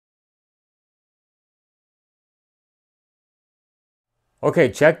Okay,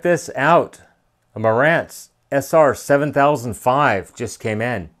 check this out. A Marantz SR7005 just came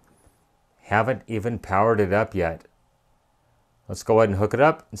in. Haven't even powered it up yet. Let's go ahead and hook it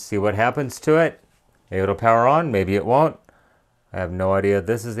up and see what happens to it. Maybe it'll power on, maybe it won't. I have no idea.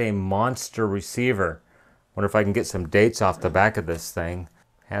 This is a monster receiver. Wonder if I can get some dates off the back of this thing.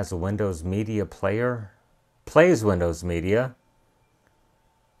 Has a Windows Media player. Plays Windows Media.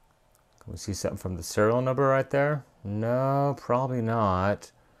 Can we see something from the serial number right there? No, probably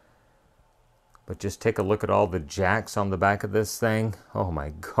not. But just take a look at all the jacks on the back of this thing. Oh my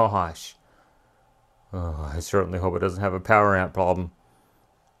gosh. Oh, I certainly hope it doesn't have a power amp problem.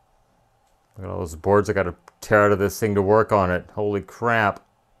 Look at all those boards I got to tear out of this thing to work on it. Holy crap.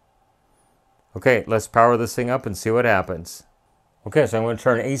 Okay, let's power this thing up and see what happens. Okay, so I'm going to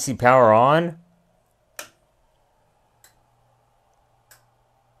turn AC power on.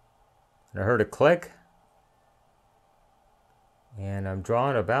 And I heard a click. And I'm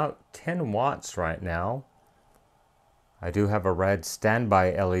drawing about 10 watts right now. I do have a red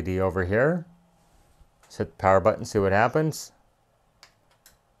standby LED over here. Let's hit the power button, see what happens.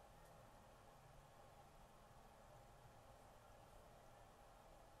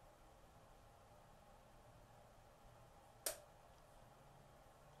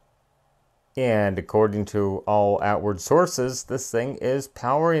 And according to all outward sources, this thing is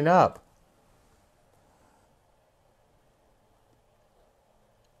powering up.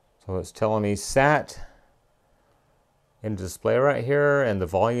 So it's telling me sat in display right here, and the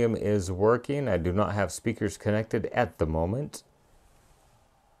volume is working. I do not have speakers connected at the moment.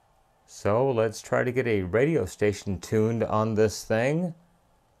 So let's try to get a radio station tuned on this thing.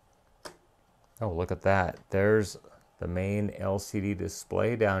 Oh, look at that. There's the main LCD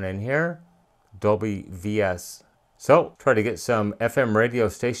display down in here. Dolby VS. So try to get some FM radio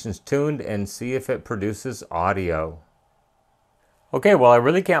stations tuned and see if it produces audio. Okay, well, I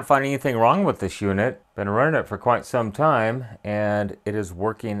really can't find anything wrong with this unit. Been running it for quite some time, and it is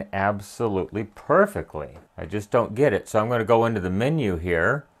working absolutely perfectly. I just don't get it. So I'm going to go into the menu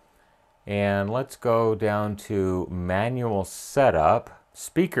here, and let's go down to manual setup,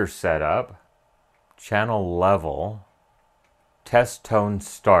 speaker setup, channel level, test tone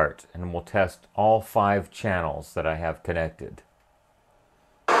start, and we'll test all 5 channels that I have connected.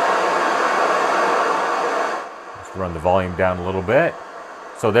 Run the volume down a little bit.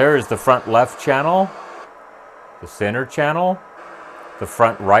 So there is the front left channel, the center channel, the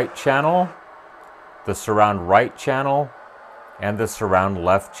front right channel, the surround right channel, and the surround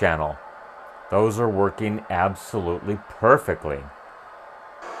left channel. Those are working absolutely perfectly.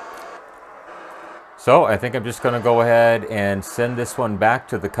 So I think I'm just going to go ahead and send this one back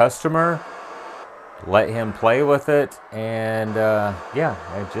to the customer, let him play with it, and yeah,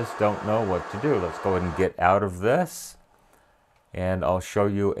 I just don't know what to do. Let's go ahead and get out of this, and I'll show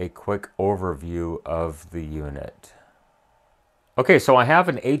you a quick overview of the unit. Okay, so I have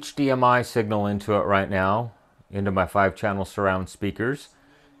an HDMI signal into it right now, into my 5-channel surround speakers,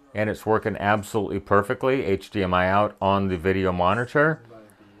 and it's working absolutely perfectly. HDMI out on the video monitor.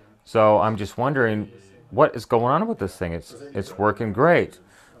 So I'm just wondering what is going on with this thing. It's working great.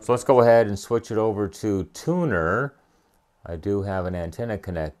 So let's go ahead and switch it over to tuner. I do have an antenna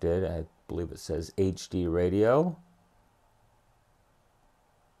connected. I believe it says HD radio.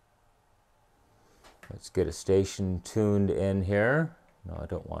 Let's get a station tuned in here. No, I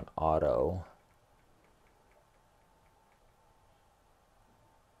don't want auto.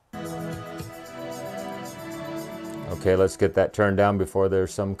 Okay, let's get that turned down before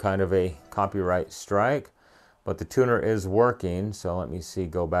there's some kind of a copyright strike. But the tuner is working, so let me see,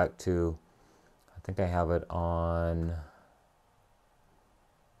 go back to, I think I have it on,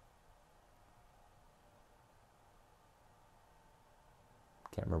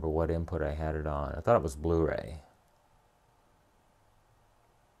 can't remember what input I had it on. I thought it was Blu-ray.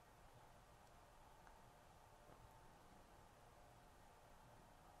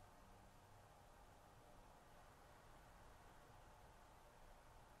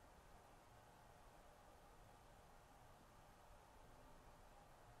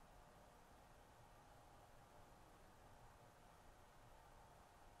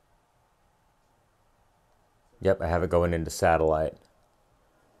 Yep, I have it going into satellite.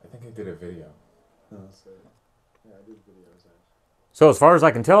 I think I did a video. Oh, so, yeah, I did videos actually. So as far as I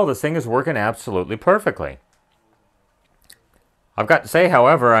can tell, this thing is working absolutely perfectly. I've got to say,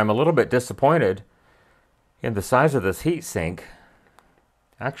 however, I'm a little bit disappointed in the size of this heatsink.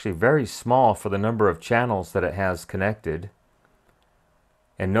 Actually very small for the number of channels that it has connected.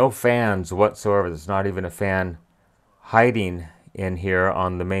 And no fans whatsoever. There's not even a fan hiding in here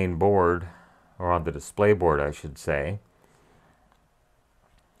on the main board, or on the display board, I should say.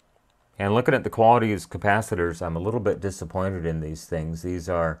 And looking at the quality of these capacitors, I'm a little bit disappointed in these things. These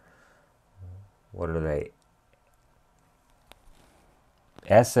are, what are they?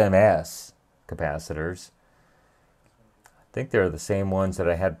 SMS capacitors. I think they're the same ones that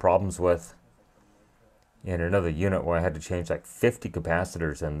I had problems with in another unit where I had to change like 50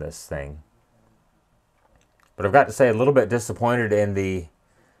 capacitors in this thing. But I've got to say, a little bit disappointed in the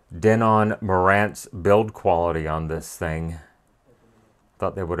Denon Marantz build quality on this thing.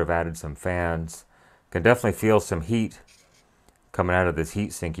 Thought they would have added some fans. Can definitely feel some heat coming out of this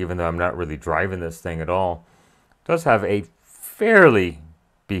heat sink, even though I'm not really driving this thing at all. It does have a fairly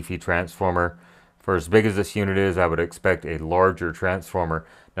beefy transformer. For as big as this unit is, I would expect a larger transformer.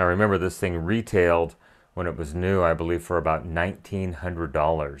 Now remember, this thing retailed when it was new, I believe, for about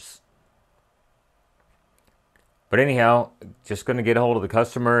 $1,900. But anyhow, just going to get a hold of the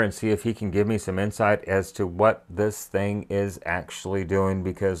customer and see if he can give me some insight as to what this thing is actually doing,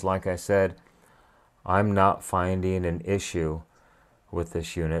 because like I said, I'm not finding an issue with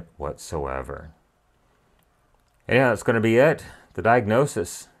this unit whatsoever. Anyhow, that's going to be it. The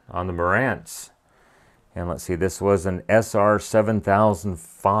diagnosis on the Marantz. And let's see, this was an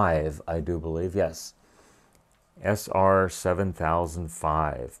SR7005, I do believe. Yes,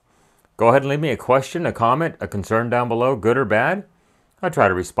 SR7005. Go ahead and leave me a question, a comment, a concern down below, good or bad. I try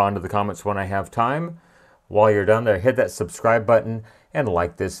to respond to the comments when I have time. While you're done there, hit that subscribe button and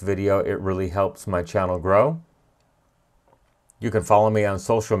like this video. It really helps my channel grow. You can follow me on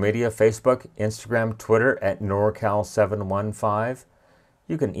social media, Facebook, Instagram, Twitter at NorCal715.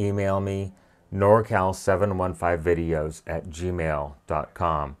 You can email me,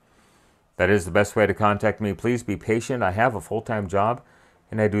 norcal715videos@gmail.com. That is the best way to contact me. Please be patient. I have a full-time job,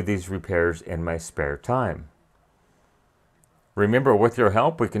 and I do these repairs in my spare time. Remember, with your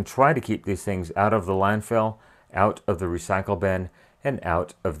help, we can try to keep these things out of the landfill, out of the recycle bin, and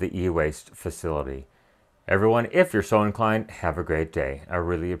out of the e-waste facility. Everyone, if you're so inclined, have a great day. I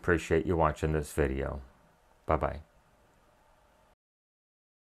really appreciate you watching this video. Bye-bye.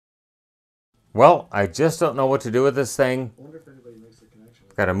 Well, I just don't know what to do with this thing. I wonder if anybody makes a connection.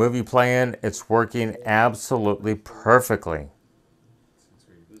 Got a movie playing. It's working absolutely perfectly.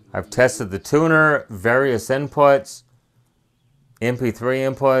 I've tested the tuner, various inputs,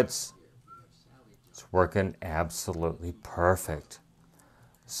 MP3 inputs. It's working absolutely perfect.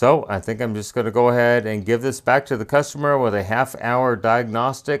 So I think I'm just going to go ahead and give this back to the customer with a half-hour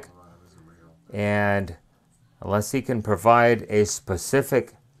diagnostic. And unless he can provide a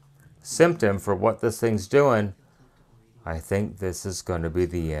specific symptom for what this thing's doing, I think this is going to be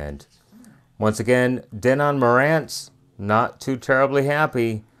the end. Once again, Denon Marantz, not too terribly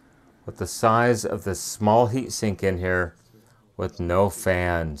happy with the size of this small heatsink in here with no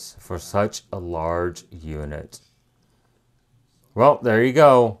fans for such a large unit. Well, there you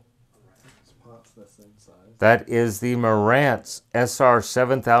go. That is the Marantz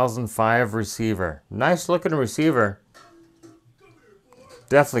SR7005 receiver. Nice looking receiver.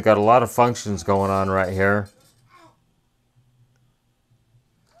 Definitely got a lot of functions going on right here.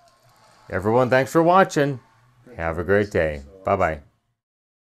 Everyone, thanks for watching. Have a great day. Bye-bye.